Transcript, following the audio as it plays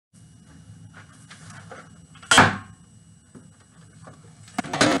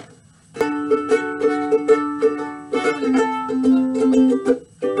Hey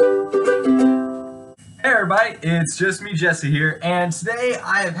everybody, it's just me, Jesse here, and today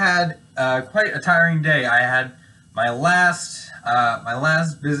I have had quite a tiring day. I had my last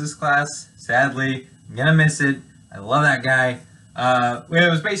business class. Sadly, I'm gonna miss it. I love that guy. It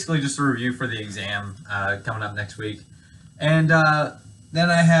was basically just a review for the exam coming up next week, and then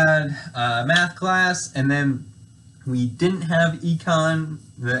I had math class, and then we didn't have econ,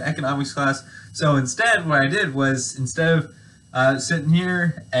 the economics class. So instead, what I did was instead of sitting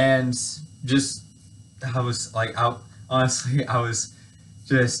here and just honestly, I was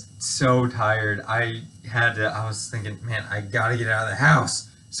just so tired. I was thinking, man, I gotta get out of the house.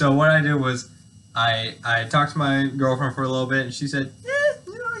 So what I did was I talked to my girlfriend for a little bit, and she said,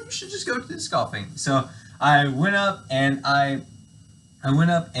 you should just go to disc golfing. So I went up and I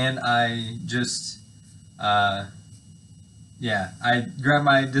just, I grabbed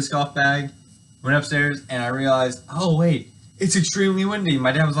my disc golf bag, went upstairs, and I realized, oh wait, it's extremely windy.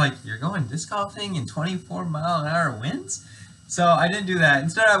 My dad was like, you're going disc golfing in 24-mile-an-hour winds? So I didn't do that.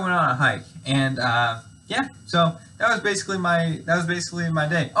 Instead, I went on a hike, and so that was basically my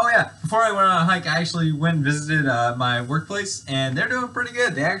day. Oh yeah, before I went on a hike, I actually went and visited my workplace, and they're doing pretty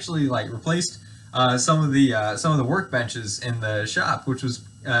good. They actually replaced some of the workbenches in the shop, which was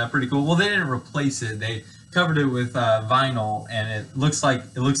pretty cool. Well, they didn't replace it. They covered it with vinyl, and it looks like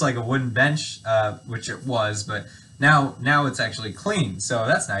a wooden bench, which it was, but now it's actually clean, so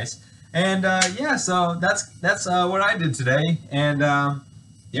that's nice. And so that's what I did today. And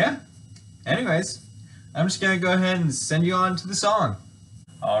anyways, I'm just gonna go ahead and send you on to the song.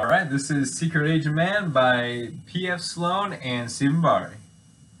 All right, this is Secret Agent Man by P.F. Sloan and Stephen Barry.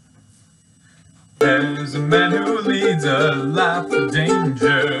 There's a man who leads a life of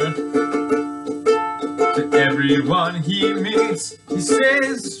danger. To everyone he meets, he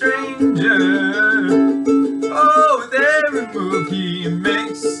stays a stranger. Oh, with every move he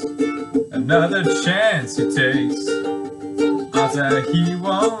makes, another chance he takes. Odds that he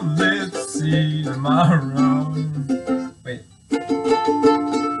won't live to see tomorrow. Wait.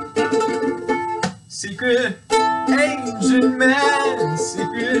 Secret agent man,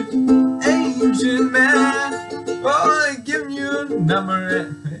 secret agent man. Oh, they've given you a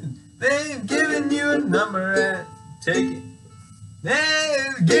number. They've given you a number and take it.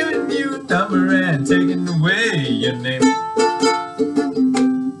 They've given you a number and taken away your name.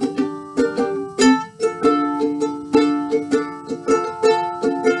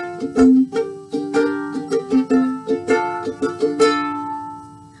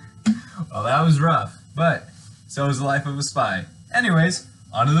 Well, that was rough, but so is the life of a spy. Anyways,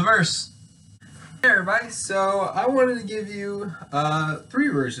 on to the verse. Hey everybody, so I wanted to give you 3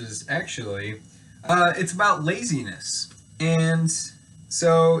 verses actually. It's about laziness, and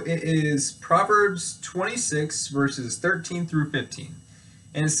so it is Proverbs 26 verses 13 through 15,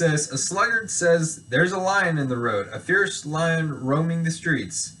 and it says, a sluggard says, there's a lion in the road, a fierce lion roaming the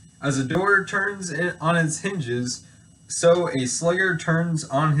streets. As a door turns on its hinges, so a sluggard turns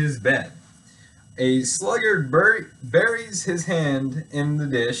on his bed. A sluggard buries his hand in the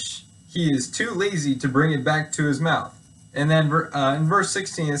dish. He is too lazy to bring it back to his mouth. And then in verse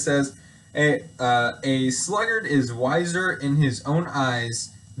 16 it says, a sluggard is wiser in his own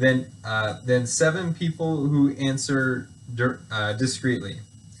eyes than 7 people who answer discreetly.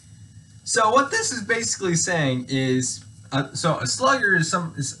 So what this is basically saying is, so a sluggard is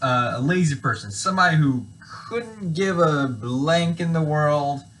a lazy person, somebody who couldn't give a blank in the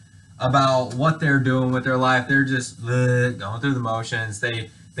world about what they're doing with their life. They're just going through the motions.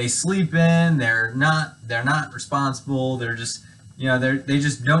 They sleep in. They're not responsible. They're just, they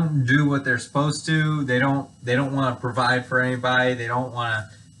just don't do what they're supposed to. They don't want to provide for anybody. They don't want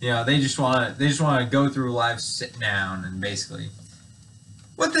to, they just want to go through life sitting down. And basically,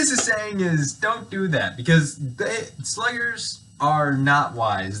 what this is saying is, don't do that, because sluggers are not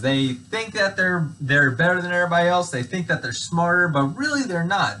wise. They think that they're better than everybody else. They think that they're smarter, but really they're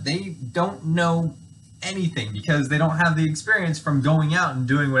not. They don't know anything because they don't have the experience from going out and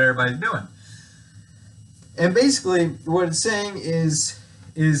doing what everybody's doing. And basically what it's saying is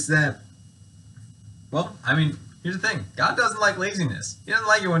that, well, I mean, here's the thing. God doesn't like laziness. He doesn't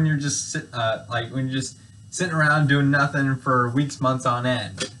like it when you're just sitting around doing nothing for weeks, months on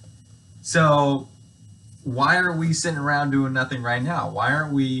end. So why are we sitting around doing nothing right now? Why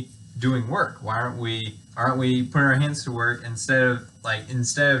aren't we doing work? Why aren't we putting our hands to work instead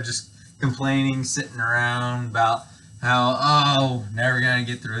of just complaining, sitting around about how, never gonna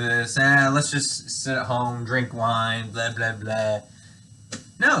get through this, let's just sit at home, drink wine, blah blah blah.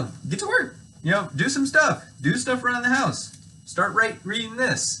 No, get to work. Do some stuff. Do stuff around the house. Start reading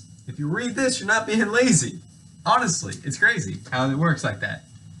this. If you read this, you're not being lazy. Honestly, it's crazy how it works like that.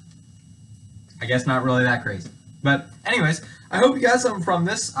 I guess not really that crazy. But anyways, I hope you got something from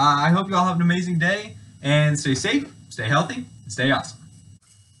this. I hope you all have an amazing day, and stay safe, stay healthy, and stay awesome.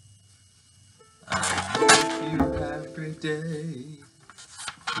 I hope you have a great day.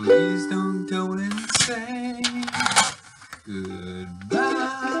 Please don't go insane. Goodbye.